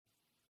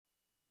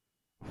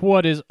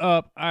What is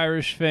up,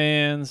 Irish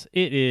fans?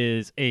 It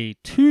is a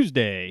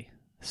Tuesday,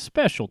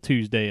 special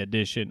Tuesday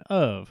edition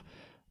of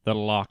the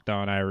Locked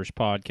On Irish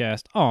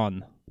podcast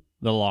on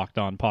the Locked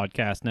On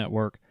Podcast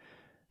Network.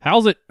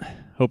 How's it?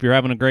 Hope you're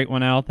having a great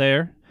one out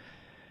there.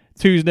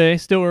 Tuesday,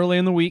 still early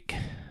in the week.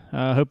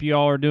 Hope you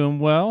all are doing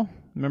well.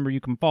 Remember,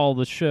 you can follow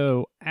the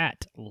show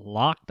at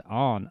Locked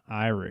On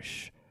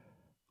Irish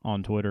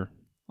on Twitter.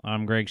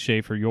 I'm Greg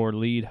Schaefer, your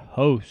lead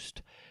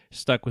host.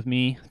 Stuck with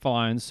me,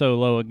 flying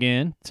solo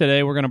again.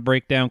 Today, we're going to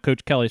break down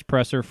Coach Kelly's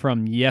presser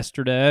from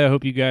yesterday. I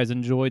hope you guys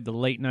enjoyed the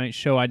late night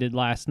show I did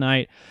last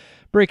night,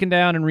 breaking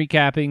down and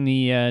recapping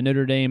the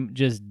Notre Dame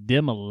just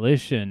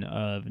demolition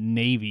of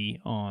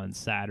Navy on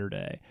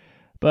Saturday.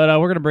 But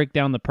we're going to break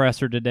down the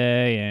presser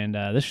today, and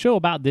this show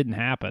about didn't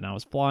happen. I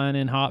was flying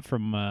in hot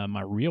from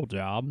my real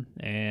job,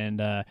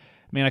 and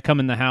I come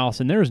in the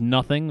house, and there's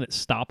nothing that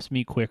stops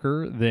me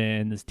quicker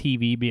than this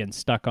TV being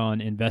stuck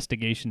on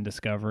Investigation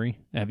Discovery.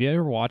 Have you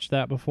ever watched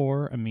that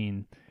before? I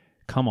mean,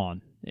 come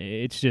on.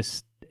 It's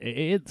just,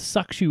 it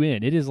sucks you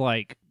in. It is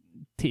like,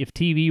 if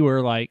TV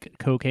were like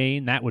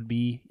cocaine, that would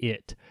be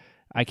it.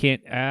 I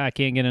can't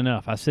get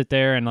enough. I sit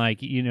there and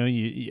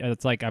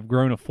it's like I've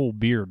grown a full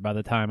beard by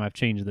the time I've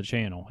changed the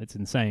channel. It's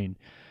insane.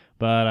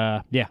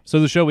 But, so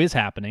the show is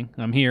happening.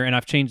 I'm here, and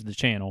I've changed the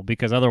channel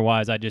because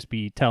otherwise I'd just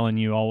be telling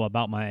you all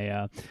about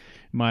my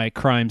my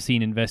crime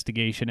scene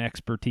investigation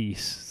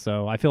expertise.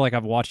 So I feel like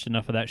I've watched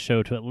enough of that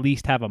show to at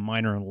least have a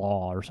minor in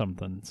law or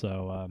something.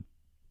 So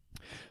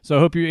I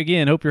hope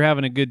you're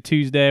having a good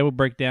Tuesday. We'll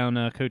break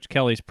down Coach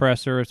Kelly's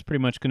presser. It's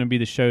pretty much going to be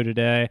the show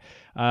today.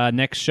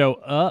 Next show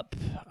up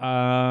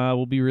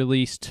will be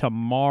released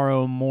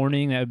tomorrow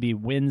morning. That would be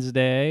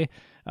Wednesday.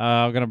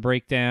 We're going to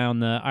break down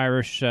the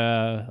Irish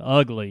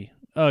ugly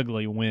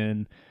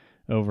win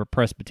over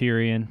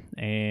Presbyterian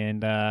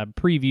and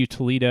preview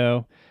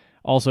Toledo.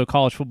 Also,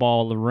 college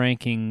football, the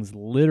rankings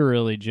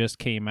literally just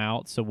came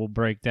out, so we'll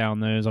break down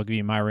those. I'll give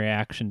you my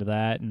reaction to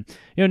that. And,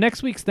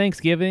 next week's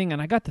Thanksgiving,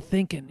 and I got to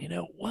thinking,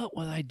 what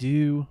would I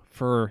do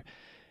for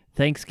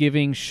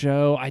Thanksgiving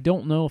show? I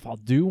don't know if I'll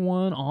do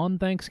one on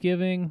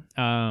Thanksgiving,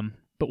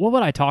 but what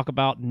would I talk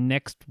about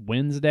next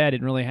Wednesday? I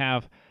didn't really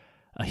have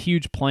a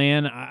huge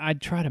plan. I'd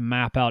try to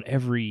map out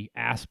every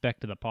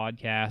aspect of the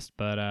podcast,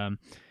 but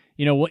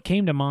what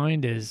came to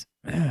mind is,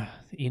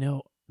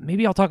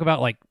 maybe I'll talk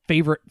about like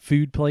favorite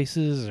food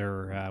places,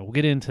 or we'll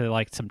get into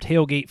like some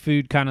tailgate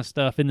food kind of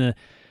stuff in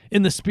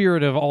the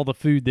spirit of all the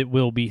food that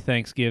will be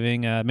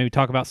Thanksgiving. Maybe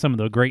talk about some of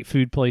the great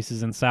food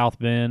places in South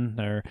Bend,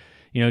 or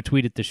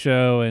tweet at the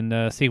show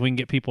and see if we can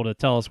get people to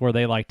tell us where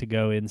they like to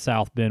go in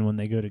South Bend when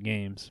they go to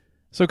games.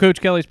 So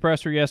Coach Kelly's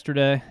presser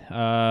yesterday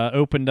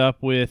opened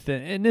up with,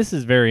 and this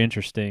is very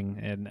interesting,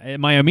 and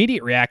my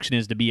immediate reaction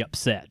is to be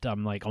upset.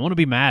 I'm like, I want to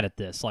be mad at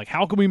this. Like,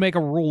 how can we make a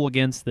rule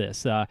against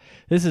this?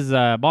 This is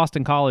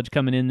Boston College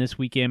coming in this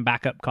weekend,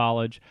 backup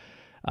college.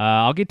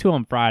 I'll get to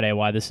on Friday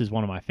why this is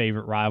one of my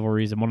favorite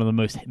rivalries and one of the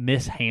most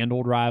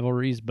mishandled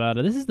rivalries, but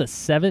this is the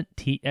seventh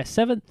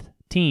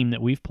team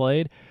that we've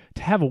played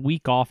to have a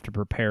week off to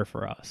prepare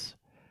for us.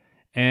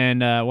 And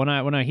when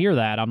I hear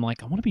that, I'm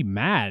like, I want to be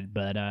mad,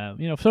 but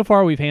so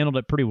far we've handled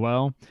it pretty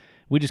well.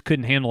 We just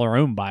couldn't handle our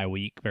own bye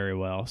week very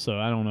well, so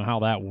I don't know how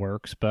that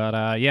works.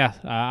 But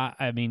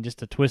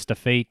just a twist of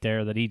fate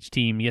there that each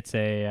team gets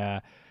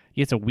a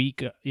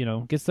week,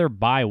 gets their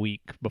bye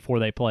week before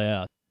they play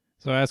us.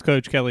 So as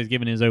Coach Kelly's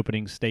giving his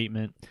opening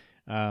statement,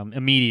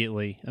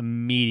 immediately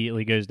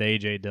goes to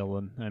A.J.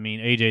 Dillon. I mean,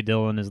 A.J.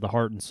 Dillon is the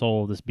heart and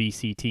soul of this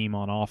BC team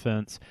on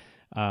offense.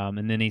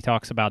 And then he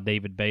talks about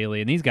David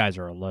Bailey, and these guys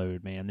are a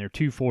load, man. They're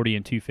 240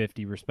 and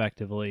 250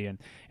 respectively, and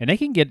they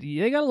got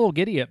a little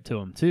giddy up to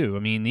them too. I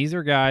mean, these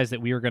are guys that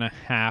we are going to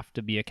have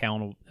to be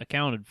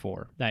accounted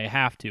for. They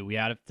have to. We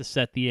have to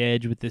set the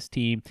edge with this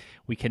team.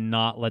 We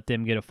cannot let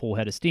them get a full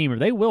head of steam, or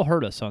they will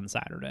hurt us on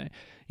Saturday.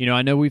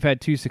 I know we've had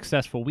 2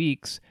 successful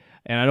weeks,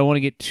 and I don't want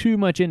to get too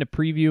much into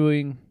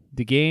previewing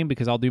the game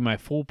because I'll do my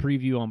full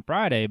preview on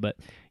Friday. But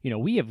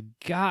we have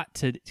got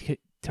to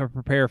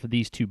prepare for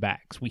these 2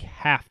 backs. We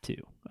have to.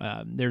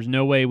 There's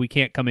no way we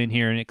can't come in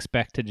here and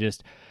expect to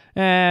just,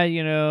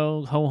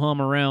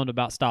 ho-hum around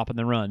about stopping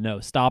the run. No,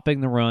 stopping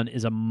the run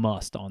is a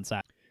must on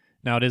Saturday.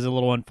 Now, it is a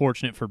little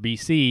unfortunate for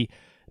BC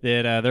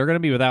that they're going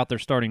to be without their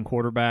starting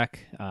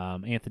quarterback.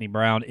 Anthony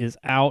Brown is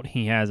out.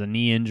 He has a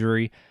knee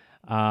injury.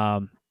 They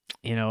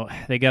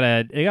got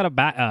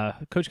a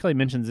Coach Kelly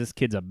mentions this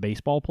kid's a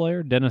baseball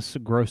player, Dennis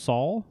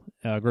Grosel,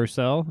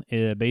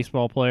 a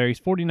baseball player. He's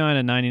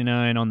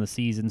 49-99 on the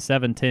season,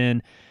 7-10,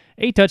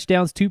 8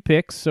 touchdowns, 2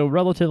 picks, so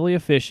relatively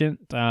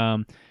efficient.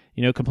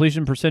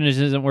 Completion percentage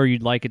isn't where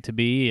you'd like it to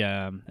be.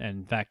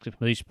 In fact,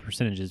 completion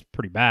percentage is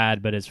pretty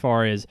bad, but as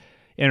far as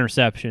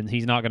interceptions,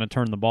 he's not going to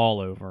turn the ball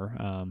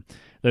over.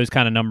 Those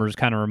kind of numbers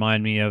kind of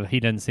remind me of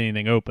he doesn't see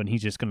anything open,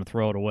 he's just going to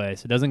throw it away.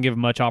 So it doesn't give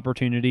much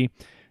opportunity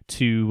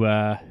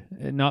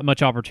not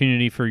much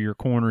opportunity for your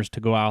corners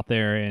to go out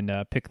there and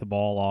pick the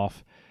ball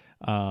off.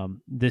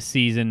 This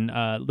season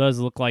does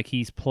look like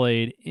he's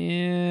played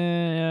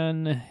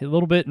in a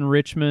little bit in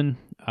Richmond,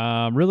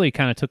 Really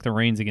kind of took the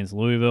reins against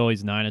Louisville.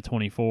 He's 9 of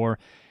 24.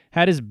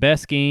 Had his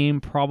best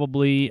game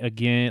probably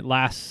again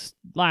last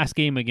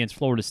game against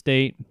Florida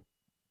State.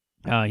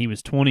 He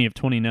was 20 of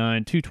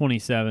 29,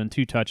 227,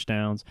 2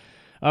 touchdowns.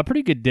 A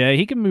pretty good day.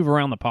 He can move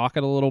around the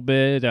pocket a little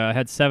bit.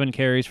 Had 7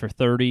 carries for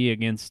 30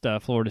 against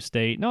Florida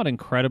State. Not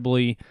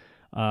incredibly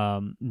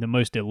the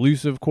most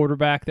elusive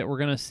quarterback that we're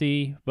going to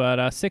see, but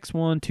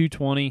 6'1",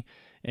 220,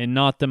 and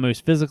not the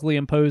most physically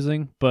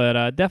imposing,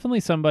 but definitely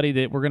somebody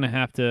that we're going to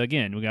have to,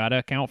 again, we got to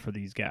account for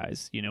these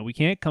guys. We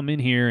can't come in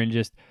here and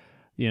just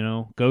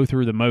go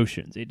through the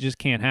motions. It just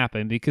can't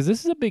happen because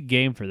this is a big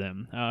game for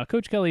them.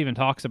 Coach Kelly even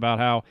talks about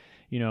how,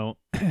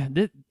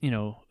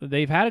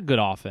 they've had a good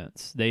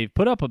offense. They've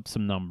put up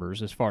some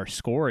numbers as far as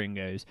scoring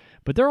goes,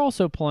 but they're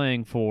also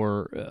playing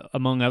for,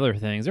 among other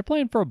things, they're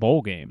playing for a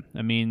bowl game.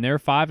 I mean, they're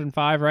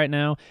 5-5 right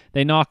now.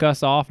 They knock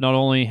us off. Not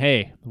only,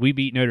 hey, we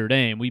beat Notre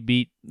Dame, we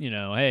beat,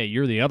 hey,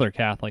 you're the other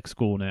Catholic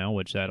school now,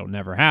 which that'll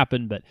never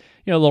happen, but,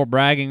 a little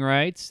bragging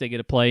rights. They get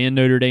to play in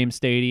Notre Dame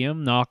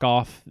Stadium, knock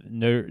off,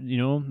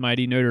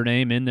 mighty Notre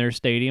Dame in their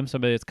stadium,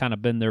 somebody that's kind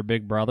of been their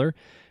big brother.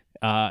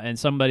 And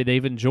somebody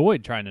they've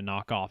enjoyed trying to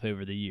knock off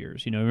over the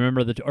years.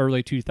 Remember the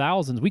early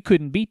 2000s, we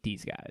couldn't beat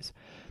these guys.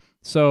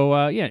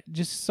 So,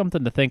 just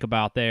something to think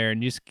about there,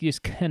 and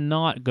just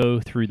cannot go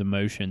through the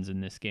motions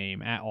in this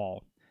game at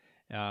all.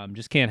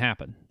 Just can't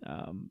happen.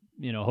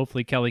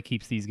 Hopefully Kelly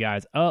keeps these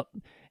guys up,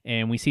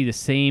 and we see the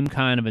same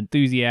kind of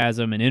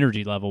enthusiasm and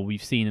energy level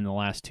we've seen in the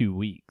last 2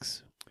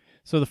 weeks.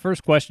 So the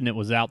first question that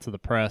was out to the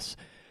press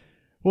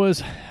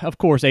was, of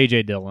course,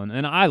 A.J. Dillon,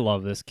 and I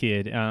love this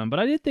kid, but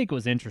I did think it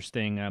was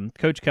interesting.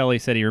 Coach Kelly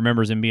said he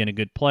remembers him being a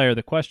good player.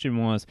 The question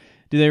was,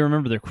 do they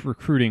remember the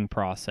recruiting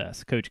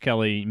process? Coach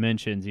Kelly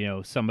mentions,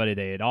 somebody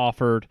they had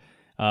offered,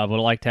 would have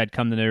liked to have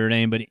come to Notre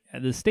Dame, but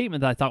the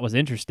statement that I thought was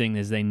interesting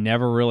is they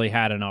never really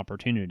had an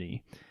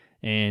opportunity,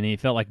 and he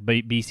felt like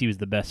BC was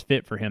the best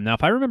fit for him. Now,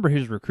 if I remember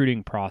his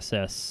recruiting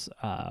process,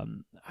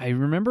 I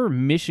remember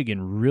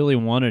Michigan really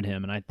wanted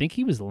him, and I think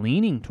he was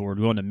leaning toward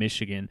going to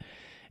Michigan.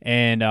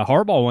 And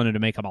Harbaugh wanted to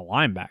make him a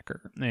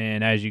linebacker.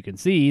 And as you can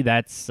see,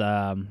 that's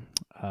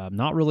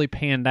not really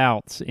panned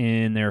out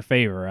in their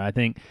favor. I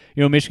think,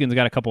 Michigan's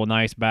got a couple of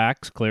nice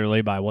backs,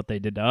 clearly, by what they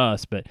did to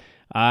us. But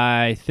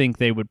I think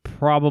they would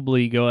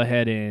probably go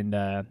ahead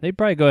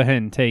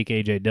and take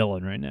A.J.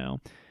 Dillon right now.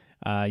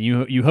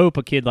 You hope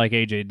a kid like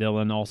A.J.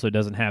 Dillon also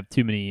doesn't have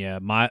too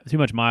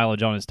much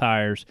mileage on his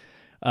tires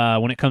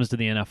when it comes to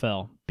the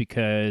NFL.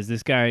 Because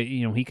this guy,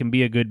 he can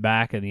be a good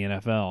back in the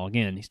NFL.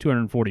 Again, he's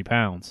 240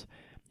 pounds.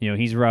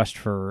 He's rushed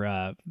for,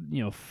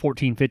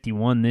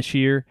 1451 this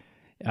year.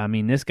 I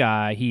mean, this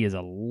guy, he is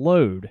a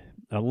load,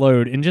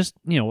 and just,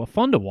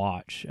 fun to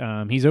watch.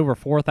 He's over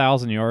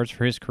 4,000 yards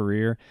for his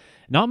career.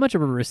 Not much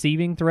of a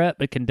receiving threat,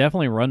 but can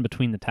definitely run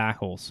between the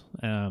tackles.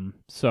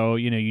 So,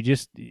 you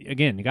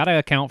got to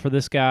account for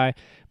this guy,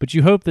 but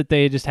you hope that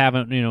they just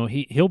haven't,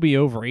 he'll be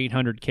over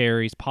 800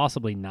 carries,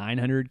 possibly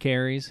 900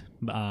 carries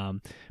by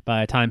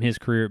the time his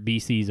career at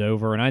BC is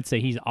over. And I'd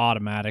say he's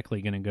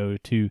automatically going to go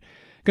to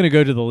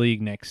the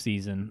league next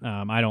season.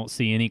 I don't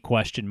see any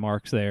question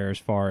marks there as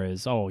far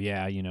as,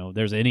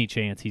 there's any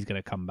chance he's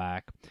going to come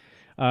back.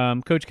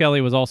 Coach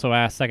Kelly was also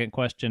asked second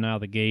question out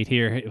of the gate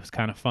here. It was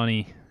kind of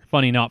funny,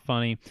 not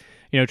funny.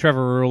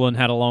 Trevor Ruhland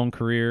had a long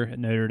career at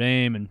Notre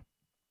Dame, and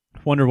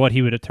wonder what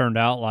he would have turned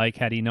out like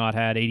had he not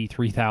had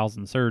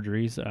 83,000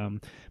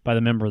 surgeries by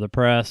the member of the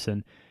press.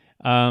 And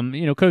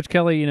Coach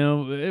Kelly,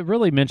 it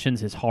really mentions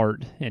his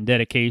heart and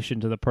dedication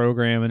to the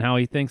program and how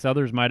he thinks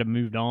others might have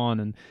moved on.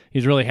 And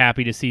he's really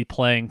happy to see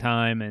playing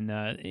time, and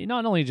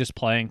not only just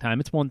playing time.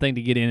 It's one thing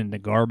to get in the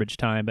garbage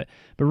time, but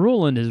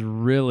Ruhland has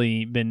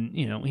really been,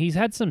 he's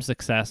had some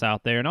success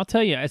out there. And I'll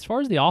tell you, as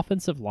far as the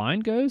offensive line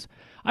goes,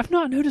 I've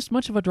not noticed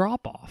much of a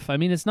drop-off. I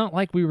mean, it's not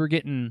like we were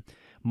getting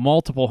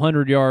multiple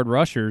 100-yard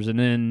rushers, and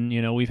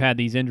then, we've had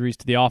these injuries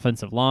to the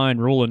offensive line.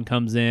 Ruhland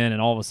comes in,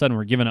 and all of a sudden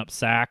we're giving up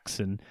sacks,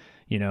 and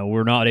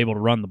we're not able to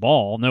run the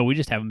ball. No, we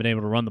just haven't been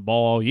able to run the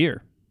ball all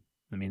year.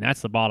 I mean,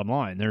 that's the bottom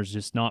line. There's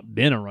just not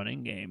been a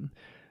running game.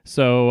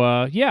 So,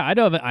 I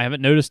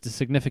haven't noticed a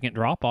significant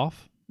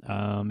drop-off.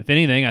 If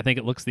anything, I think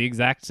it looks the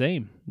exact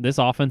same. This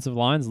offensive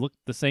line's looked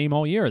the same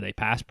all year. They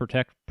pass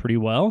protect pretty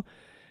well.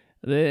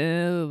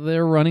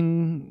 Their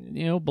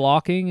running,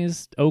 blocking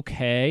is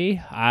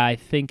okay. I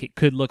think it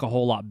could look a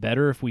whole lot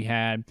better if we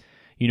had,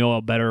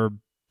 a better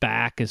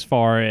back as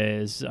far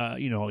as,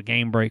 a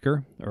game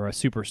breaker or a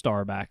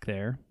superstar back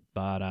there.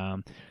 But, I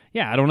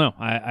don't know.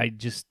 I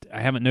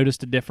haven't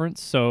noticed a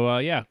difference. So,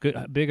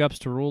 good, big ups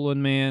to Ruhland,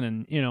 man.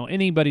 And,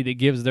 anybody that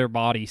gives their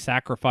body,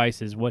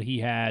 sacrifices what he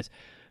has,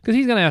 because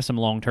he's going to have some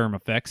long-term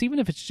effects, even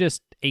if it's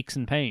just aches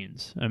and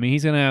pains. I mean,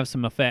 he's going to have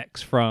some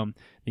effects from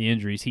the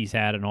injuries he's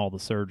had and all the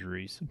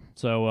surgeries.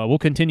 So we'll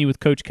continue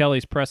with Coach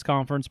Kelly's press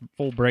conference,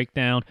 full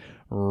breakdown,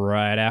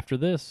 right after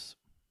this.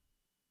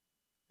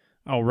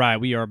 All right,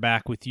 we are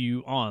back with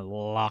you on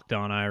Locked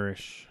On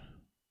Irish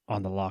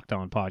on the Locked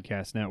On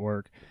Podcast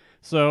Network.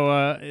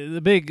 So the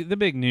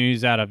big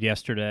news out of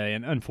yesterday,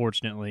 and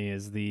unfortunately,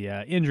 is the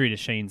injury to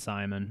Shane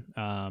Simon.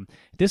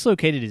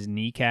 Dislocated his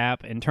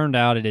kneecap, and turned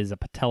out it is a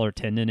patellar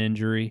tendon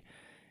injury.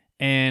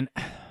 And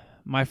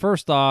my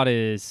first thought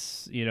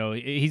is,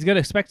 he's going to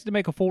expect to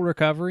make a full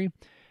recovery.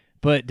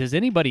 But does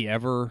anybody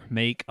ever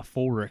make a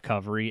full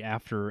recovery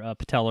after a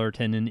patellar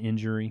tendon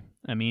injury?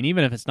 I mean,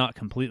 even if it's not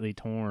completely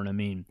torn, I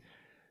mean,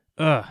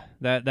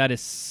 that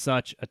is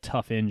such a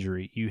tough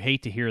injury. You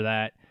hate to hear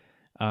that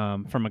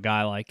from a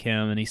guy like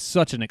him, and he's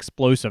such an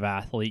explosive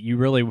athlete. You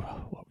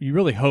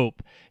really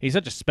hope he's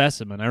such a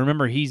specimen. I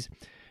remember he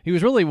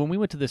was really, when we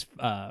went to this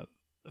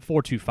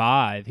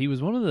 425, he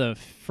was one of the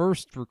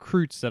first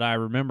recruits that I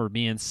remember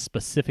being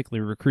specifically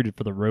recruited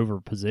for the rover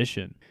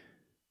position.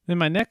 Then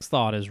my next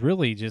thought is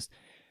really just,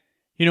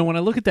 when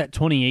I look at that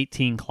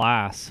 2018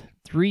 class,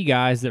 3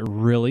 guys that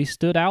really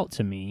stood out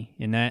to me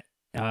in that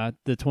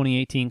the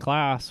 2018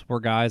 class were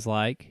guys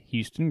like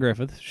Houston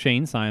Griffith,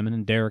 Shane Simon,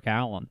 and Derek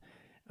Allen.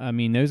 I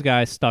mean, those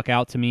guys stuck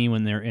out to me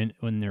when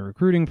their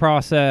recruiting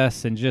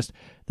process, and just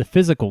the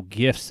physical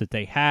gifts that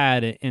they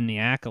had and the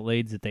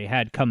accolades that they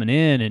had coming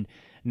in. And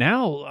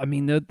now, I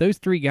mean, those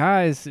 3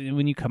 guys,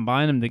 when you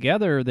combine them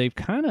together, they've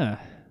kind of,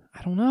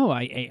 I don't know,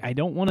 I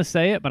don't want to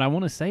say it, but I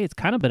want to say it's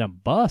kind of been a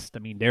bust. I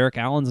mean, Derek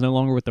Allen's no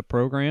longer with the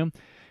program.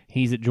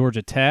 He's at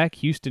Georgia Tech.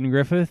 Houston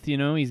Griffith,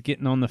 he's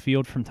getting on the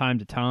field from time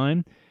to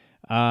time,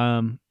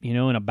 in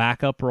a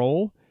backup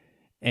role.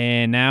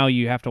 And now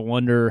you have to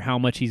wonder how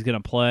much he's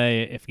going to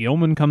play if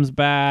Gilman comes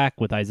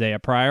back, with Isaiah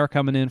Pryor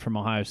coming in from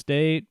Ohio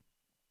State.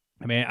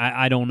 I mean,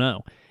 I don't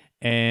know.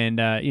 And,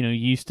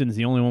 Houston's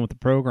the only one with the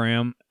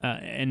program.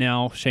 And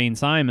now Shane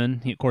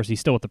Simon, of course,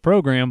 he's still with the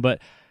program, but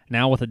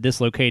now with a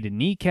dislocated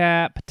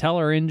kneecap,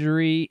 patellar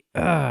injury,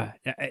 that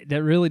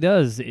really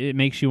does. It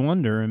makes you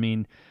wonder. I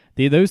mean,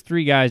 those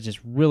 3 guys just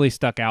really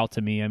stuck out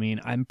to me. I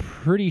mean, I'm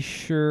pretty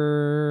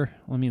sure,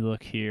 let me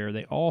look here.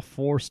 They all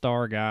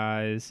 4-star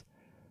guys.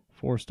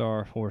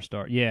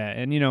 4-star. Yeah,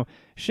 and,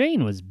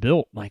 Shane was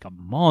built like a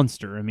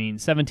monster. I mean,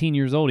 17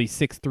 years old, he's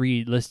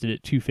 6'3", listed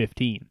at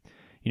 215.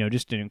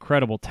 Just an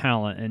incredible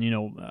talent, and,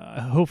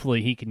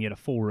 hopefully he can get a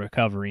full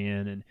recovery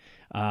in.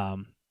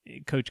 And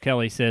Coach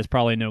Kelly says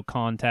probably no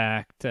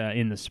contact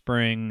in the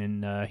spring,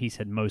 and he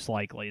said most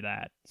likely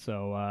that.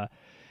 So,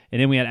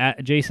 and then we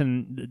had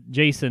Jason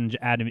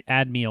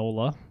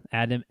Admiola.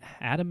 I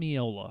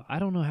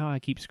don't know how I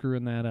keep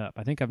screwing that up.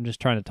 I think I'm just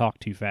trying to talk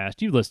too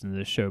fast. You've listened to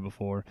this show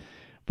before.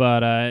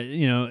 But,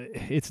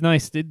 it's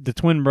nice. The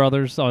twin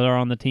brothers are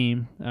on the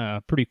team.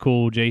 Pretty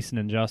cool, Jason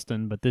and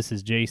Justin. But this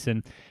is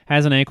Jason.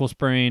 Has an ankle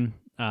sprain.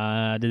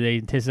 Do they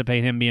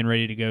anticipate him being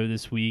ready to go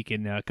this week?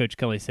 And Coach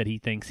Kelly said he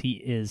thinks he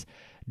is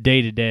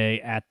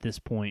day-to-day at this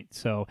point.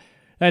 So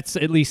that's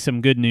at least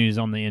some good news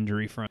on the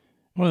injury front.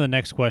 One of the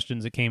next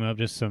questions that came up,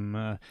 just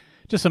some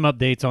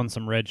updates on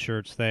some red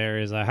shirts there,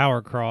 is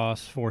Howard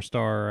Cross,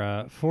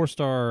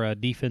 4-star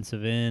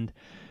defensive end.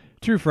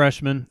 True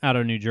freshman out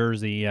of New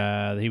Jersey.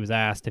 He was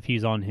asked if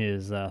he's on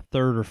his 3rd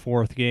or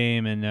 4th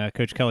game, and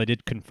Coach Kelly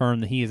did confirm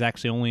that he is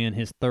actually only in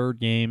his 3rd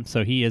game,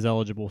 so he is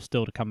eligible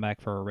still to come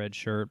back for a red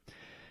shirt.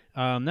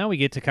 Now we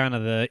get to kind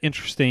of the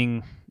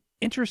interesting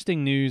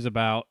news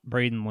about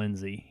Braden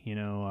Lindsey.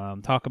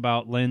 Talk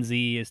about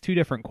Lindsey is 2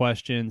 different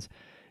questions.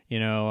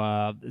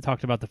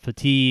 Talked about the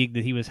fatigue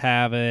that he was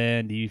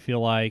having. Do you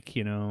feel like,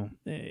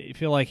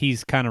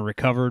 he's kind of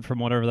recovered from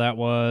whatever that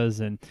was?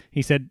 And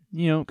he said,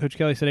 Coach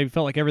Kelly said he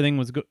felt like everything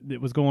that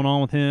was going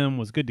on with him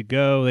was good to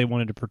go. They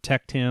wanted to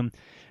protect him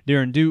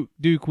during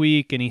Duke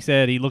week, and he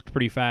said he looked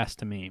pretty fast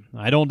to me.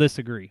 I don't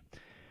disagree.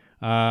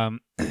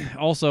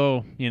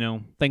 Also,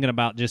 thinking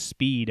about just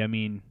speed, I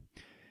mean,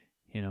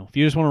 if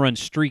you just want to run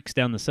streaks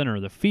down the center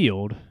of the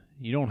field,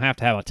 you don't have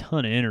to have a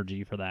ton of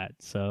energy for that.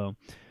 So,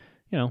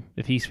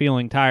 if he's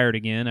feeling tired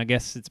again, I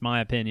guess it's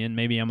my opinion.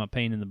 Maybe I'm a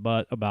pain in the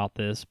butt about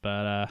this,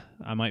 but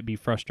I might be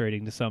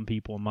frustrating to some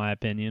people in my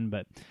opinion,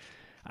 but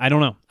I don't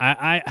know.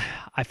 I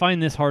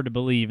find this hard to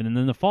believe. And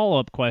then the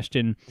follow-up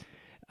question,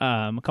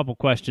 a couple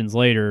questions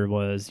later,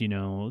 was,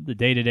 the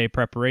day-to-day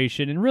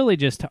preparation, and really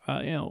just,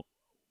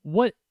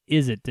 what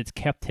is it that's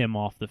kept him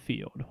off the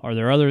field? Are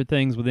there other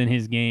things within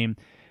his game,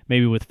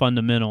 maybe with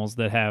fundamentals,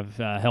 that have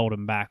held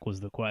him back,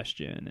 was the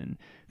question. And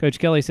Coach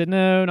Kelly said,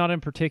 no, not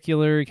in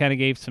particular. He kind of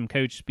gave some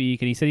coach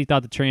speak, and he said he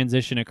thought the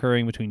transition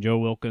occurring between Joe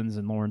Wilkins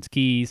and Lawrence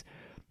Keys,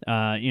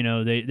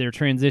 they're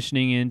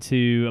transitioning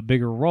into a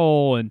bigger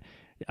role, and,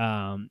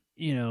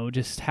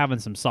 just having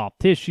some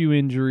soft tissue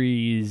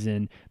injuries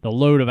and the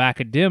load of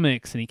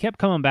academics. And he kept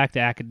coming back to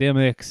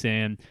academics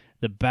and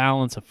the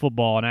balance of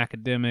football and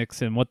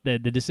academics, and what the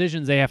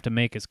decisions they have to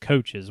make as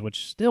coaches,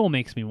 which still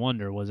makes me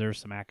wonder, was there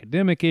some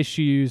academic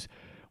issues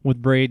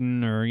with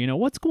Braden, or,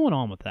 what's going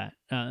on with that?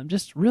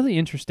 Just really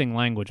interesting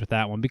language with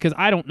that one, because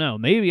I don't know.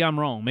 Maybe I'm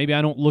wrong. Maybe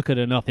I don't look at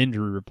enough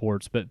injury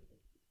reports, but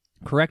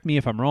correct me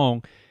if I'm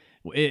wrong.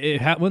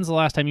 When's the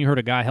last time you heard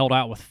a guy held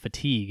out with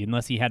fatigue,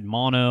 unless he had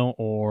mono,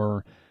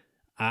 or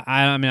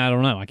I mean, I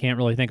don't know. I can't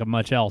really think of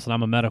much else, and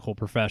I'm a medical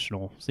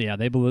professional. So, yeah,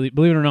 they believe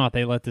it or not,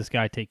 they let this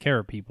guy take care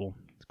of people.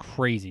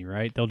 crazy,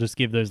 right? They'll just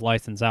give those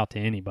licenses out to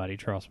anybody,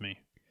 trust me.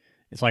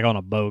 It's like on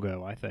a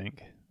BOGO, I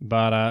think.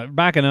 But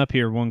backing up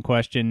here, one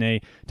question.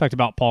 They talked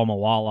about Paul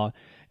Moala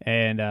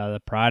and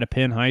the pride of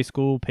Penn High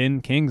School,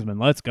 Penn Kingsman.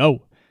 Let's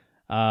go.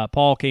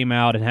 Paul came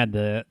out and had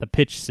the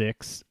pitch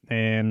six,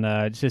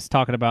 and just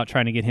talking about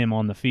trying to get him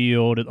on the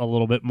field a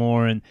little bit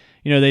more. And,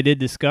 they did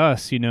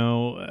discuss,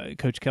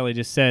 Coach Kelly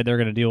just said they're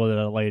going to deal with it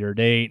at a later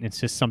date, and it's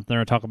just something they're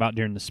going to talk about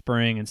during the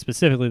spring. And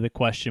specifically the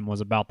question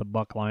was about the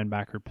buck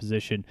linebacker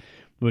position,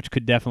 which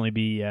could definitely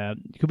be an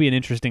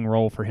interesting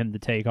role for him to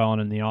take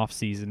on in the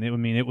offseason.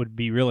 It would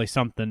be really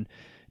something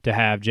to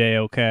have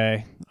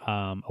JOK,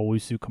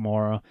 Owusu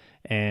Kamara,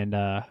 and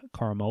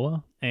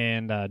Karamoa,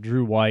 and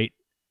Drew White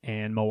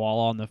and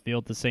Moala on the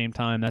field at the same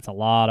time. That's a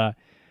lot of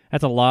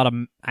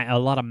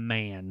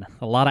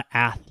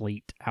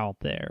athlete out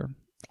there.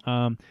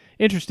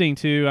 Interesting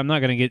too. I'm not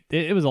going to get.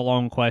 It was a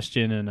long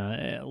question and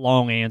a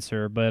long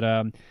answer,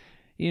 but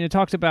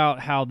talked about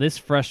how this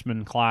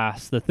freshman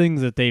class, the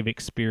things that they've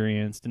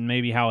experienced, and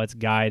maybe how it's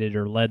guided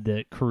or led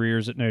to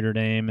careers at Notre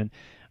Dame, and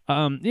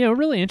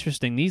really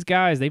interesting. These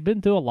guys, they've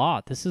been through a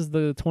lot. This is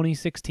the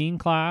 2016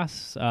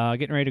 class,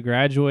 getting ready to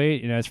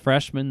graduate. As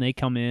freshmen, they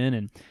come in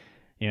and.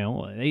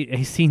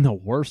 They've seen the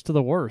worst of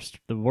the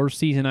worst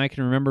season I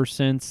can remember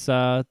since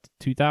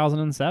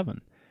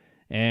 2007,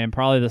 and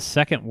probably the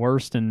second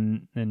worst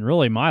in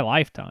really my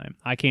lifetime.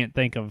 I can't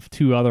think of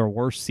two other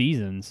worse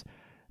seasons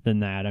than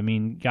that.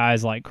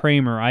 Guys like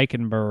Kramer,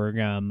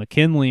 Eichenberg,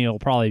 McKinley will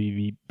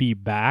probably be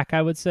back,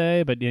 I would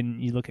say, but then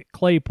you look at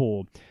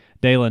Claypool,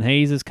 Dalen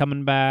Hayes is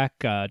coming back,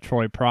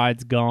 Troy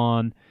Pride's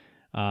gone.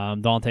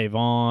 Dante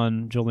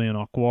Vaughn, Julian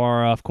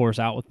Okwara, of course,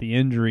 out with the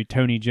injury.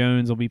 Tony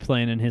Jones will be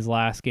playing in his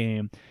last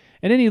game.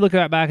 And then you look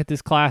back at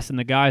this class and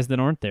the guys that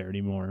aren't there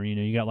anymore.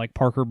 You got like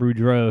Parker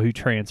Boudreaux, who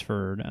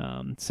transferred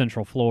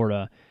Central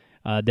Florida.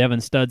 Devin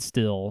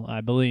Studstill, I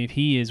believe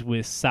he is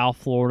with South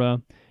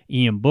Florida.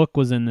 Ian Book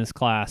was in this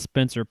class.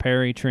 Spencer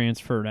Perry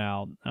transferred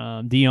out.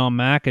 Deion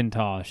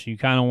McIntosh, you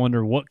kind of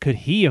wonder what could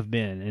he have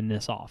been in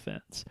this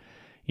offense.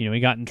 He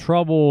got in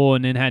trouble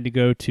and then had to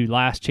go to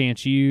Last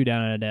Chance U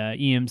down at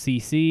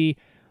EMCC.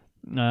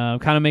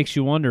 Kind of makes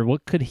you wonder,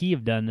 what could he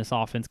have done in this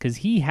offense? Because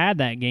he had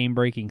that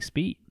game-breaking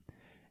speed.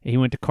 He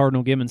went to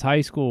Cardinal Gibbons High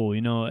School.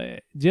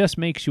 It just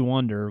makes you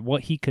wonder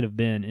what he could have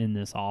been in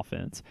this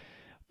offense.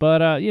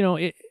 But,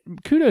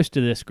 kudos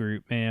to this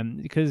group, man,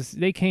 because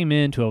they came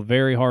into a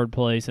very hard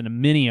place,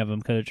 and many of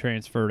them could have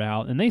transferred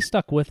out, and they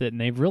stuck with it, and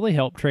they've really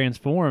helped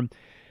transform.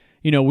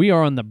 We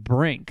are on the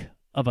brink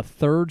of a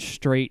third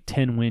straight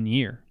 10-win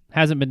year.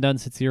 Hasn't been done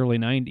since the early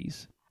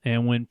 90s.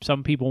 And when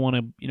some people want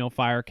to,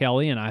 fire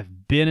Kelly, and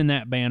I've been in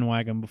that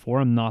bandwagon before,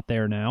 I'm not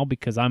there now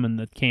because I'm in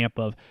the camp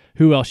of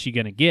who else you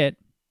going to get.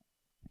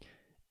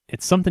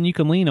 It's something you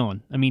can lean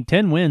on.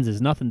 10 wins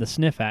is nothing to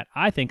sniff at.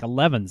 I think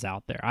 11's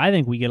out there. I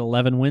think we get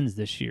 11 wins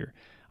this year.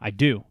 I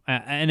do.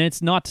 And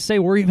it's not to say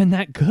we're even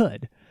that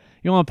good.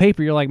 On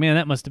paper, you're like, man,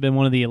 that must have been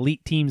one of the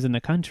elite teams in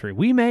the country.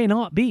 We may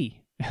not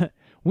be.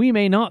 We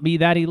may not be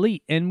that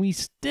elite, and we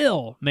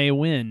still may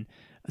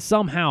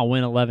somehow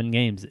win 11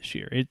 games this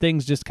year.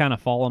 Things just kind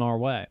of falling our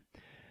way.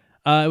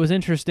 It was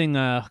interesting,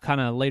 kind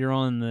of later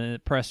on in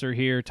the presser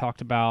here, talked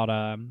about,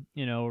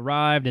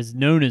 arrived as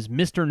known as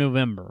Mr.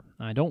 November.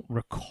 I don't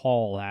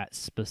recall that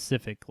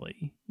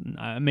specifically.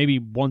 Maybe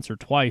once or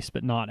twice,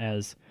 but not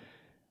as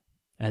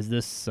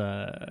this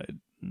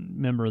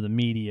member of the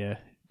media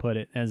put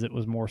it, as it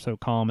was more so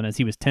common, as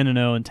he was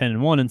 10-0 and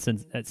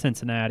 10-1 at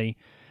Cincinnati.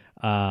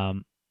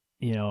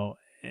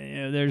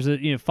 There's a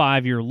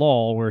 5-year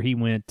lull where he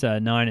went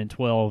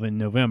 9-12 in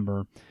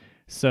November.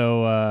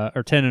 So,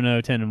 or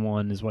 10-0,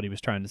 10-1 is what he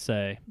was trying to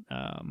say.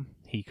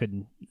 He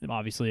couldn't,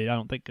 obviously, I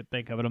don't think could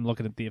think of it. I'm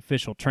looking at the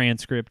official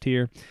transcript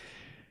here.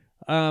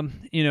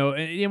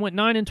 It went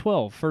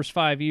 9-12 first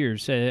 5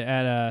 years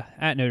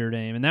at Notre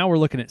Dame, and now we're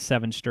looking at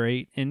 7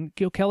 straight. And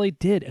Gil Kelly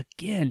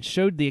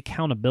showed the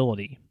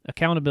accountability.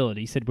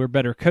 He said we're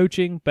better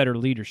coaching, better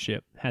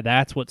leadership.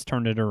 That's what's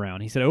turned it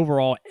around. He said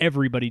overall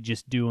everybody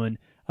just doing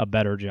a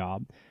better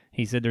job.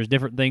 He said there's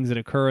different things that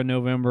occur in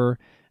November.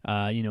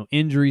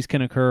 Injuries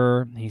can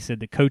occur. He said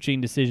the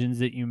coaching decisions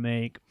that you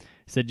make.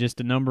 He said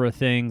just a number of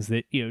things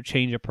that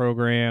change a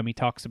program. He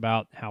talks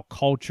about how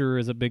culture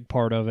is a big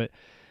part of it.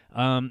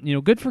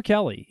 Good for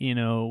Kelly.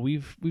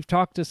 We've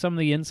talked to some of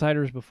the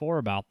insiders before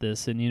about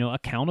this, and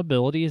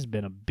accountability has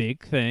been a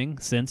big thing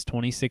since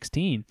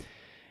 2016.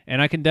 And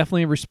I can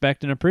definitely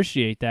respect and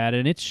appreciate that,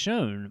 and it's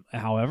shown.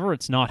 However,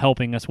 it's not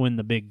helping us win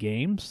the big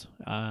games.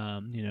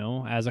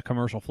 As a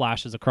commercial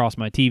flashes across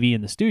my TV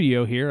in the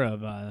studio here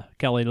of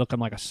Kelly looking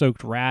like a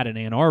soaked rat in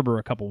Ann Arbor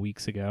a couple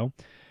weeks ago.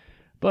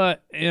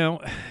 But,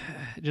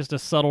 just a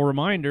subtle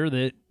reminder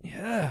that,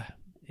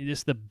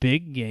 just the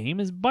big game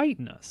is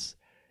biting us.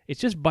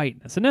 It's just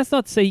biting us. And that's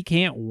not to say you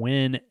can't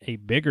win a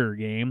bigger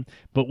game,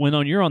 but when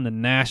you're on the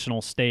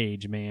national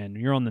stage, man,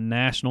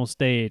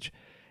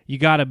 you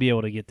got to be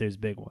able to get those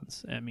big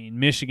ones.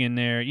 Michigan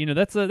there,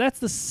 that's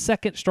the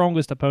second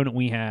strongest opponent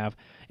we have.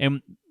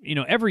 And,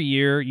 every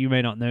year, you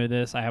may not know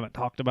this, I haven't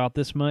talked about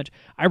this much,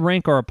 I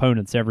rank our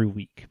opponents every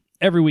week.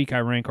 every week I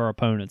rank our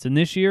opponents. And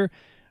this year,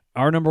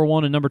 our number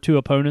 1 and number 2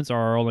 opponents are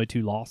our only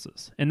 2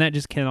 losses. And that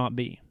just cannot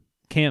be.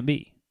 Can't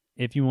be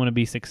if you want to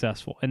be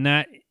successful. And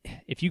that,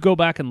 if you go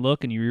back and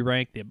look and you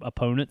re-rank the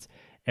opponents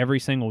every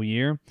single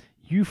year,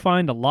 you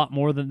find a lot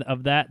more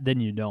of that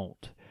than you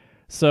don't.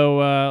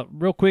 So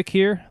real quick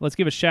here, let's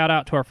give a shout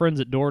out to our friends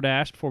at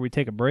DoorDash before we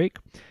take a break.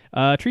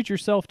 Treat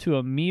yourself to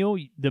the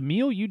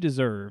meal you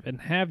deserve,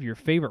 and have your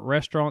favorite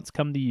restaurants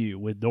come to you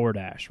with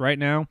DoorDash. Right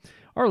now,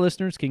 our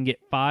listeners can get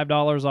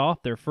 $5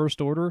 off their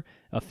first order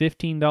of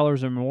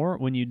 $15 or more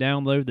when you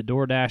download the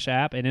DoorDash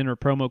app and enter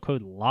promo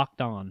code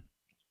LOCKEDON.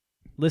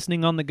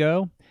 Listening on the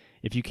go,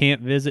 if you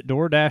can't visit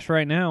DoorDash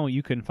right now,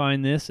 you can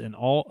find this and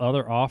all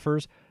other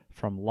offers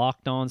from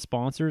Locked On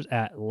sponsors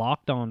at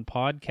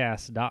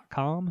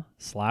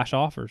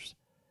lockedonpodcast.com/offers.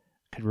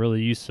 Could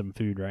really use some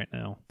food right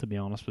now, to be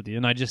honest with you.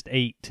 And I just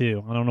ate,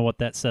 too. I don't know what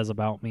that says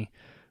about me.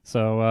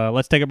 So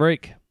let's take a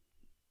break.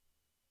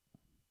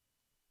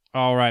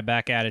 All right,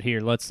 back at it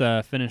here. Let's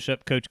finish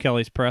up Coach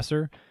Kelly's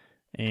presser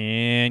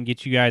and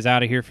get you guys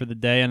out of here for the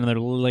day. Another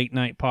late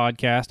night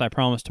podcast. I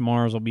promise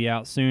tomorrow's will be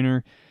out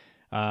sooner.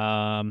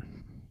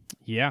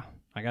 Yeah.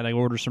 I got to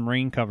order some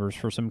rain covers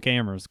for some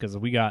cameras because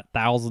we got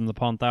thousands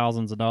upon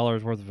thousands of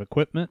dollars worth of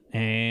equipment,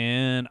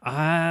 and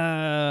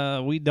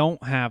we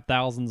don't have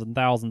thousands and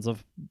thousands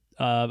of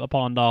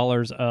upon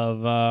dollars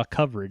of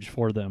coverage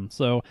for them.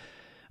 So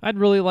I'd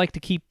really like to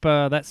keep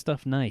that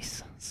stuff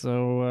nice.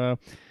 So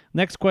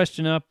next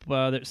question up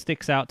that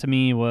sticks out to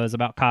me was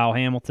about Kyle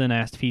Hamilton.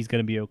 Asked if he's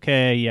going to be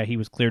okay. Yeah, he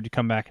was cleared to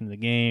come back into the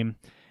game.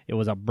 It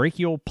was a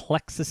brachial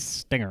plexus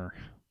stinger.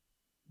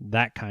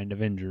 That kind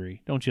of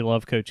injury. Don't you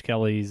love Coach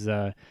Kelly's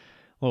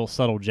little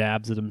subtle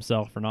jabs at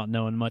himself for not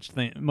knowing much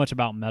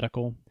about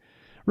medical?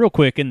 Real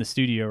quick, in the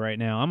studio right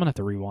now, I'm going to have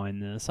to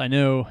rewind this. I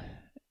know,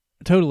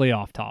 totally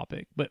off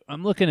topic, but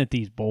I'm looking at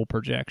these bowl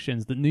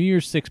projections, the New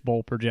Year's 6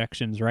 bowl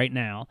projections right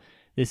now.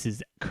 This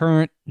is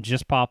current,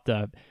 just popped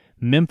up.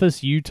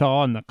 Memphis,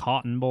 Utah in the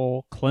Cotton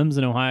Bowl,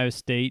 Clemson, Ohio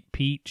State,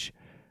 Peach,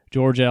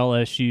 Georgia,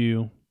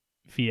 LSU,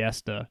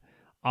 Fiesta.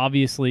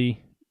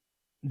 Obviously,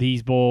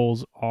 these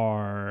bowls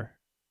are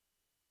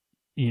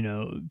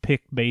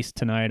picked based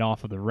tonight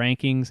off of the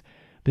rankings.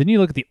 But then you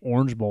look at the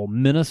Orange Bowl,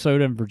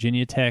 Minnesota and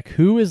Virginia Tech.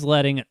 Who is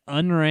letting an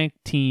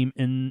unranked team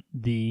in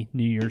the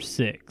New Year's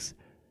 6?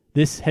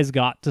 This has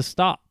got to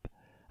stop.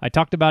 I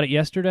talked about it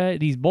yesterday.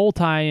 These bowl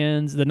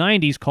tie-ins, the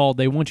 90s called,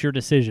 they want your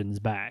decisions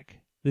back.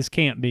 This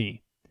can't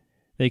be.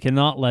 They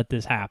cannot let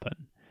this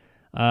happen.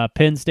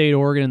 Penn State,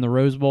 Oregon in the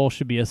Rose Bowl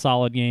should be a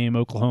solid game.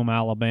 Oklahoma,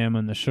 Alabama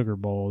in the Sugar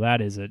Bowl. That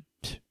is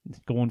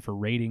going for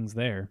ratings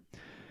there.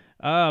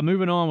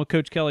 Moving on with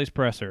Coach Kelly's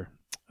presser.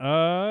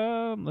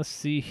 Let's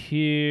see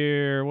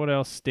here. What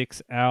else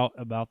sticks out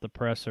about the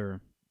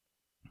presser?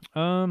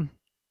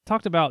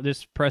 Talked about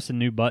just pressing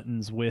new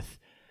buttons with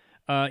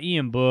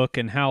Ian Book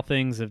and how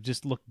things have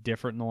just looked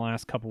different in the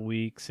last couple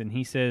weeks. And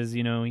he says,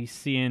 he's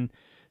seeing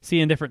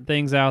different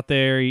things out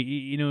there.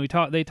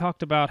 They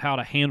talked about how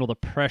to handle the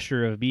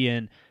pressure of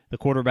being the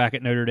quarterback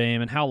at Notre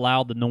Dame and how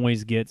loud the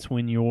noise gets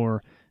when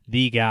you're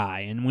the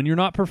guy and when you're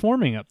not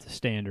performing up to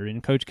standard.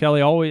 And Coach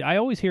Kelly I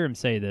always hear him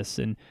say this,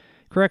 and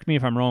correct me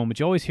if I'm wrong, but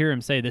you always hear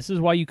him say this is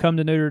why you come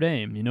to Notre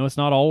Dame. It's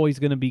not always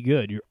going to be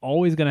good. You're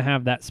always going to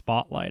have that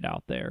spotlight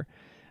out there.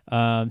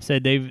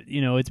 Said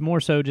it's more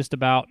so just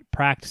about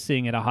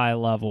practicing at a high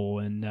level.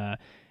 And I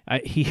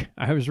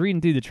was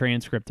reading through the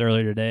transcript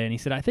earlier today, and he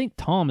said, I think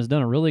Tom has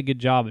done a really good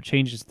job of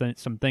changing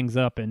some things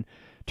up in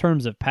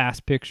terms of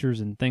past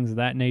pictures and things of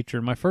that nature.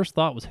 And my first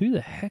thought was, who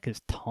the heck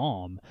is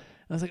Tom?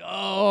 I was like,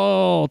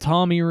 oh,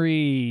 Tommy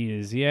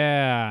Rees.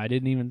 Yeah, I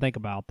didn't even think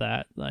about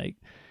that.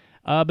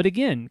 But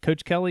again,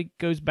 Coach Kelly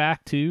goes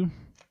back to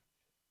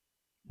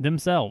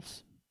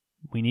themselves.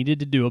 We needed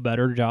to do a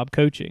better job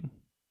coaching.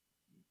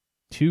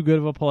 Too good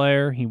of a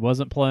player. He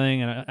wasn't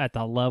playing at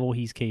the level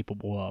he's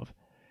capable of.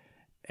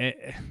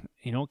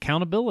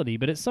 Accountability.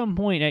 But at some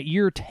point at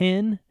year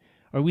 10,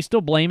 are we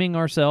still blaming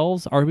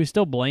ourselves? Are we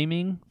still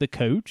blaming the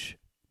coach?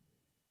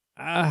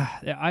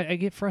 I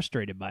get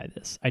frustrated by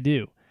this. I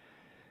do.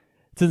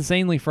 It's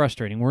insanely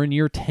frustrating. We're in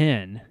year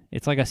 10.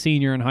 It's like a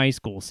senior in high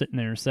school sitting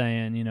there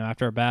saying,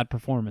 after a bad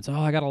performance, oh,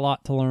 I got a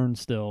lot to learn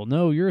still.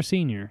 No, you're a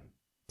senior.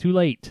 Too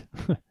late.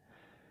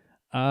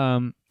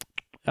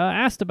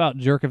 Asked about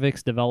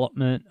Jurkovic's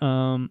development.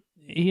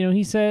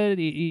 He said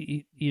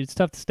it's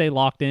tough to stay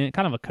locked in.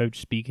 Kind of a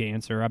coach speak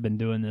answer. I've been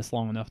doing this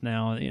long enough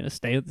now. It's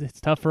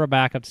tough for a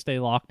backup to stay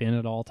locked in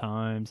at all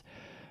times.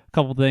 A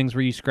couple things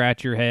where you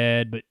scratch your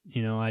head, but,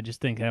 I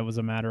just think that was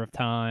a matter of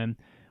time.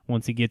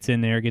 Once he gets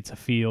in there, gets a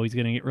feel, he's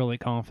going to get really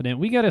confident.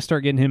 We got to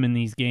start getting him in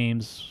these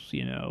games,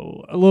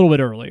 a little bit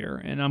earlier.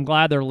 And I'm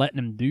glad they're letting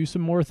him do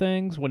some more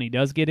things when he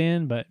does get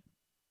in, but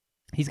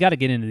he's got to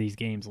get into these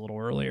games a little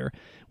earlier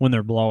when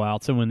they're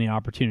blowouts and when the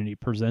opportunity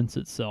presents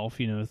itself.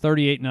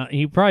 38-9,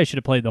 he probably should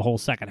have played the whole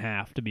second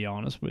half, to be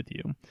honest with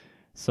you.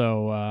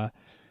 So,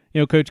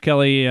 Coach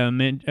Kelly,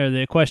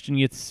 the question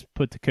gets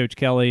put to Coach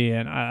Kelly,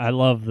 and I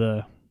love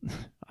the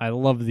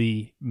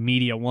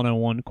media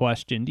 101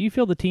 question. How do you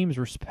feel the teams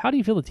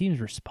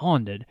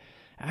responded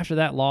after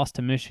that loss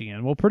to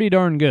Michigan. Well, pretty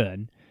darn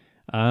good.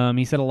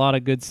 He said a lot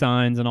of good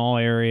signs in all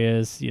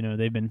areas.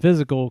 They've been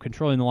physical,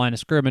 controlling the line of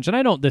scrimmage, and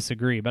I don't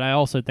disagree, but I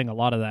also think a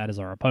lot of that is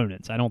our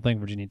opponents. I don't think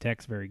Virginia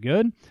Tech's very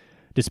good,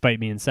 despite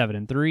being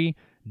 7-3.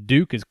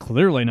 Duke is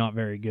clearly not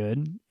very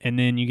good, and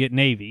then you get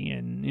Navy,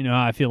 and you know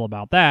how I feel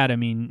about that. I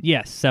mean,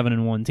 yes,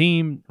 7-1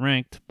 team,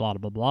 ranked, blah,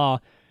 blah, blah.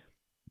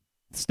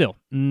 Still,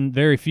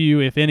 very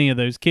few, if any, of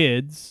those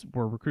kids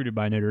were recruited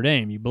by Notre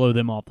Dame. You blow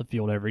them off the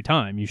field every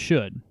time. You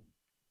should.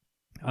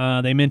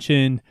 They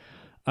mentioned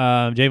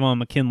Javon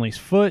McKinley's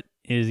foot.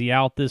 Is he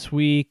out this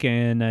week?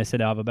 And I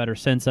said I have a better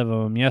sense of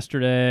him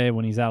yesterday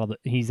when he's out of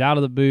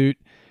the boot.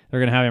 They're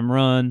going to have him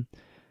run.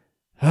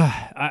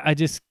 I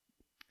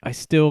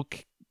still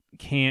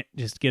can't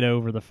just get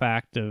over the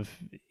fact of,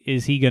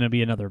 is he going to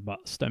be another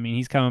bust? I mean,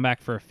 he's coming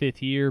back for a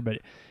fifth year, but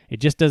it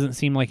just doesn't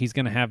seem like he's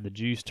going to have the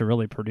juice to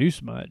really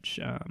produce much.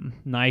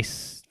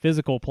 Nice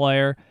physical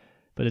player,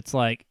 but it's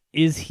like,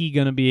 is he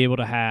going to be able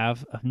to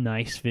have a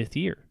nice fifth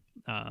year?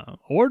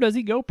 Or does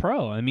he go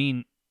pro? I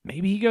mean,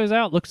 maybe he goes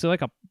out, looks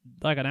like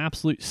an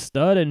absolute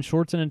stud in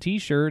shorts and a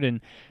t-shirt,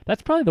 and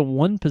that's probably the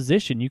one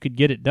position you could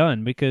get it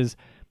done, because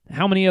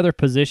how many other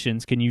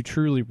positions can you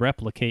truly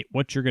replicate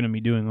what you're going to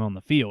be doing on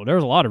the field?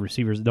 There's a lot of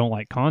receivers that don't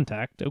like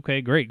contact.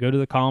 Okay, great. Go to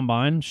the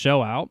combine,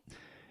 show out,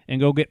 and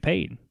go get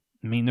paid.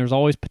 I mean, there's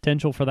always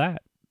potential for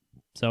that.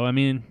 So, I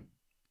mean,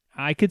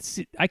 I could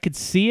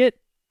see it.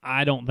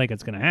 I don't think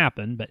it's going to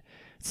happen, but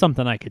it's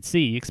something I could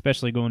see,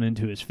 especially going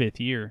into his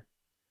fifth year.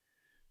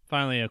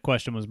 Finally, a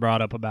question was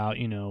brought up about,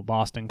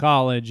 Boston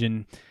College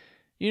and,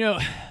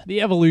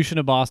 the evolution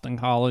of Boston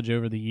College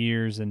over the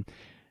years. And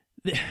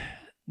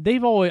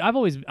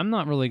I'm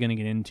not really going to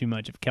get into too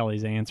much of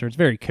Kelly's answer. It's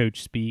very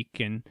coach speak,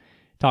 and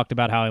talked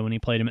about how when he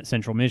played him at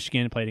Central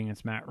Michigan, played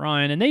against Matt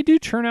Ryan, and they do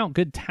turn out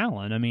good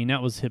talent. I mean,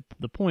 that was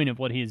the point of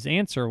what his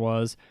answer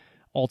was,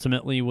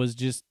 ultimately, was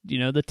just,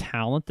 the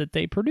talent that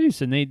they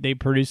produce, and they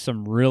produce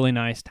some really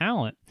nice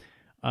talent.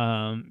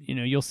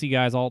 You'll see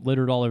guys all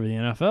littered all over the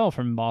NFL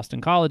from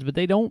Boston College, but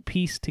they don't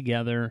piece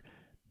together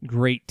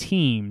great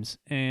teams.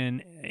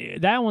 And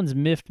that one's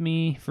miffed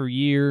me for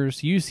years.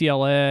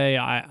 UCLA,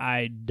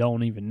 I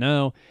don't even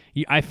know.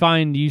 I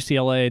find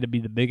UCLA to be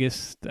the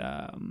biggest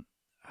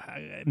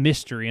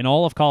mystery in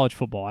all of college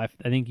football. I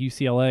think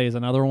UCLA is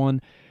another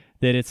one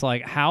that it's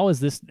like, how is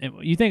this?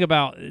 You think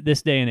about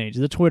this day and age,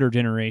 the Twitter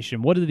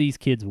generation, what do these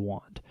kids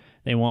want?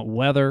 They want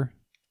weather.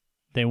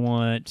 They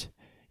want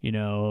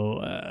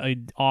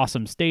an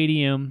awesome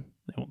stadium,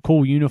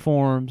 cool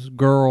uniforms,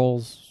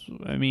 girls.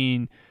 I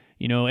mean,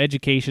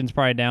 education's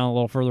probably down a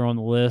little further on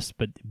the list,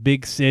 but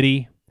big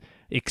city,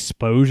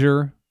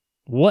 exposure.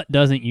 What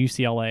doesn't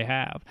UCLA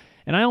have?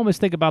 And I almost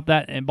think about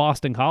that in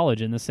Boston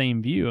College in the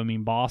same view. I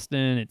mean,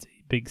 Boston, it's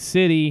a big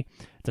city.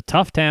 It's a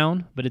tough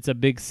town, but it's a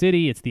big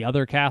city. It's the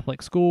other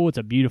Catholic school. It's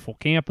a beautiful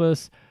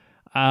campus.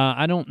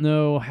 I don't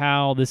know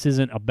how this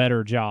isn't a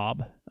better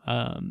job.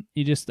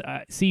 You just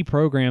see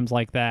programs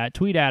like that.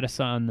 Tweet at us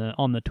on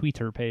the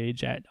Twitter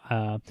page at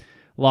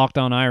Locked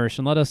On Irish,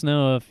 and let us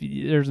know if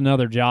there's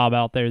another job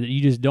out there that you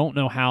just don't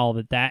know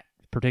how that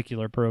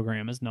particular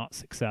program is not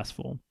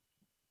successful.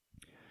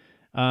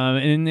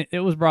 And it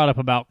was brought up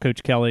about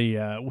Coach Kelly,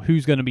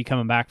 who's going to be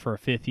coming back for a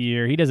fifth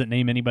year. He doesn't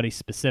name anybody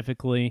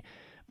specifically,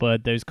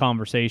 but those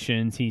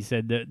conversations, he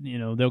said that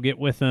they'll get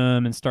with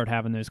them and start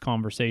having those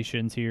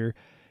conversations here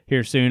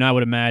soon. I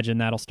would imagine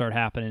that'll start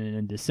happening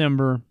in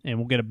December, and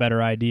we'll get a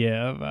better idea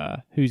of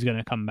who's going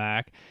to come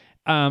back.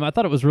 I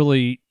thought it was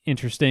really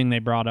interesting. They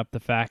brought up the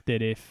fact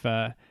that if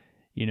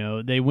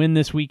they win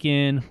this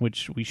weekend,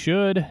 which we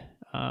should,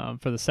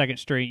 for the second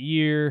straight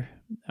year,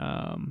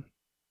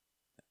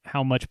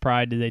 how much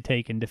pride do they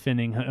take in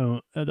defending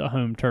the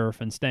home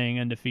turf and staying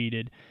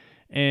undefeated?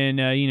 And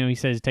he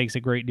says it takes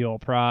a great deal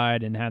of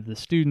pride, and have the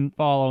student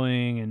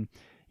following, and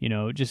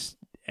just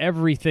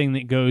everything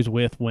that goes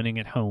with winning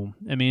at home.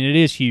 I mean, it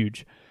is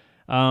huge.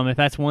 If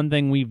that's one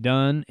thing we've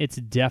done, it's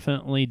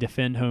definitely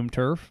defend home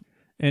turf.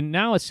 And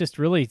now it's just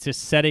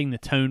setting the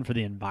tone for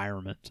the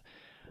environment.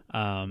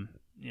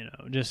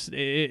 Just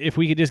if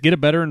we could just get a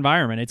better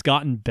environment. It's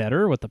gotten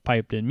better with the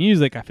piped-in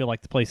music. I feel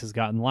like the place has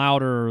gotten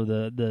louder.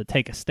 The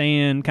take a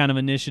stand kind of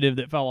initiative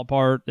that fell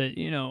apart.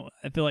 That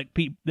I feel like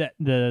that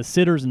the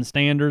sitters and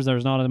standers,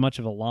 there's not as much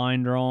of a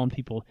line drawn.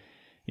 People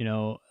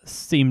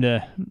seem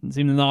to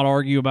not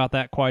argue about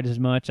that quite as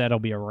much. That'll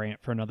be a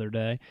rant for another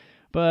day.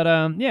 But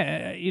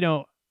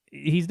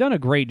he's done a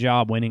great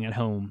job winning at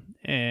home,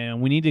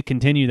 and we need to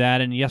continue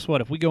that. And guess what?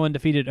 If we go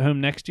undefeated at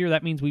home next year,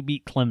 that means we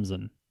beat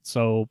Clemson.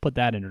 So put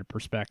that into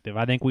perspective.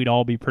 I think we'd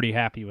all be pretty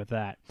happy with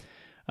that,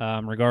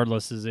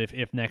 regardless as if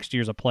next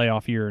year's a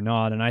playoff year or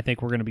not. And I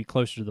think we're going to be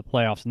closer to the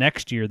playoffs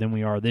next year than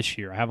we are this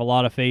year. I have a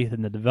lot of faith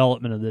in the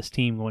development of this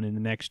team going into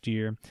next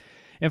year.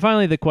 And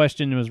finally, the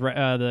question was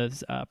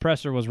the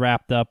presser was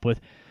wrapped up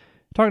with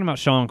talking about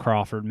Shaun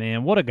Crawford.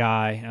 Man, what a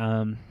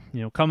guy!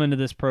 Coming to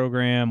this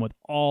program with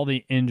all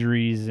the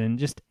injuries and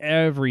just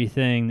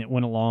everything that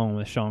went along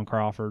with Shaun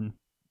Crawford.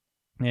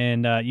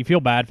 And you feel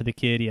bad for the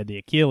kid. He had the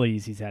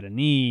Achilles. He's had a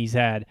knee. He's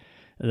had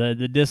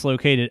the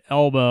dislocated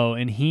elbow,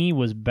 and he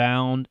was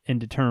bound and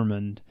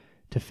determined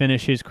to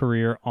finish his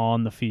career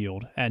on the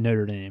field at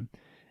Notre Dame.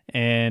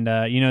 And,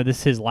 this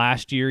is his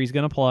last year he's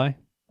going to play.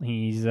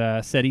 He's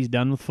said he's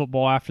done with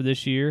football after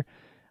this year.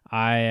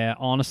 I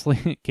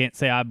honestly can't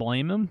say I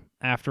blame him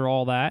after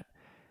all that.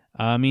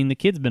 I mean, the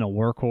kid's been a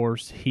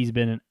workhorse. He's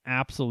been an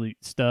absolute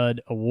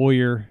stud, a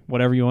warrior,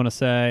 whatever you want to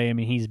say. I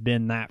mean, he's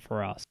been that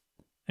for us.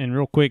 And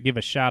real quick, give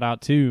a shout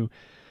out to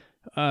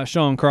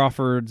Sean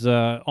Crawford's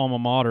alma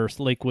mater,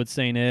 Lakewood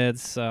St.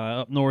 Ed's,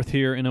 up north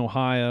here in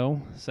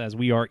Ohio. Says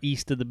we are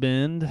east of the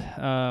Bend,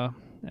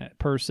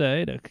 per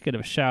se, to give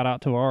a shout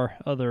out to our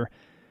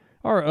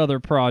other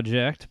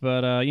project.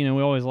 But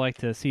we always like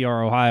to see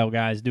our Ohio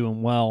guys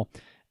doing well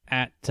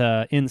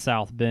in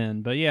South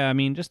Bend. But yeah, I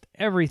mean, just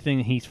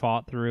everything he's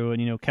fought through.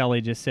 And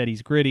Kelly just said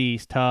he's gritty,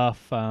 he's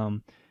tough,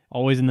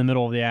 always in the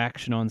middle of the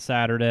action on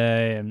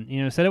Saturday,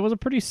 and said it was a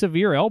pretty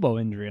severe elbow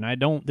injury, and I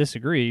don't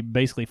disagree.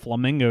 Basically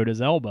flamingoed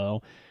his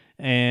elbow,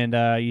 and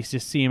you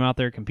just see him out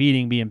there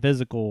competing, being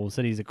physical.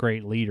 Said he's a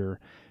great leader.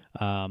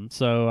 It's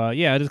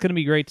going to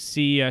be great to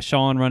see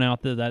Sean run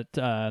out that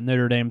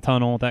Notre Dame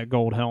tunnel with that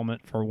gold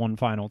helmet for one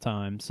final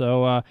time.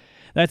 So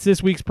that's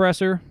this week's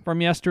presser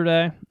from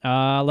yesterday.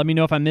 Let me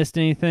know if I missed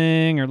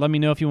anything, or let me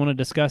know if you want to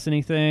discuss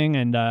anything,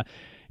 and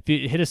if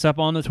you hit us up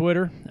on the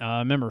Twitter,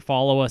 remember,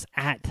 follow us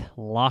at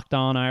Locked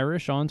On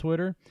Irish on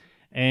Twitter.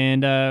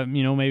 And,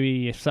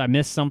 maybe if I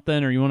missed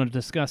something, or you want to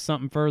discuss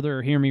something further,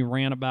 or hear me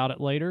rant about it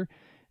later,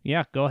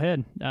 yeah, go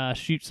ahead.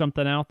 Shoot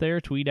something out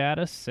there, tweet at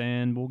us,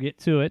 and we'll get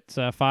to it.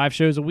 5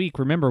 shows a week.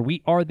 Remember,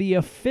 we are the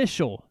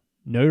official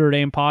Notre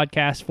Dame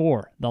podcast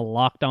for the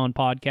Locked On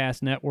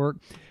Podcast Network.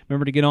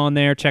 Remember to get on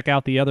there, check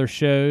out the other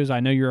shows. I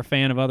know you're a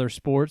fan of other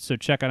sports, so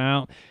check it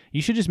out.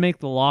 You should just make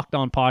the Locked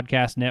On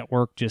Podcast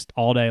Network just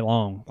all day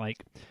long.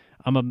 Like,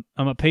 I'm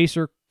a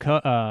Pacer,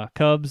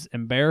 Cubs,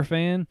 and Bear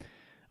fan.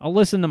 I'll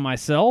listen to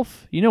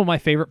myself. My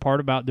favorite part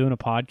about doing a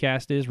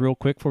podcast is, real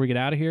quick before we get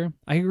out of here,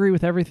 I agree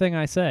with everything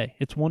I say.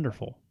 It's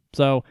wonderful.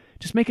 So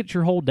just make it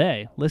your whole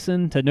day.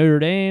 Listen to Notre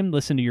Dame,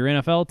 listen to your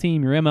NFL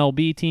team, your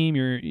MLB team,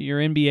 your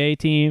NBA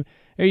team.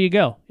 There you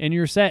go. And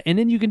you're set. And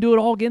then you can do it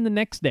all again the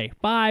next day,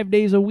 5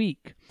 days a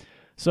week.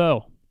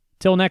 So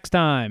till next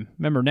time,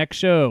 remember, next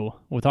show,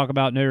 we'll talk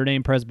about Notre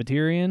Dame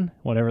Presbyterian,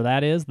 whatever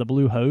that is, the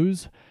Blue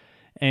Hose.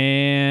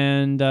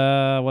 And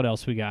what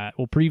else we got?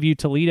 We'll preview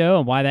Toledo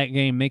and why that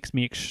game makes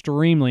me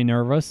extremely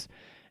nervous.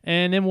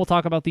 And then we'll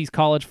talk about these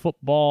college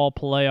football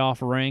playoff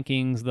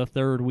rankings the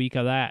third week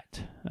of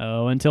that.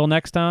 Until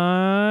next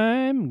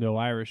time, go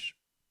Irish.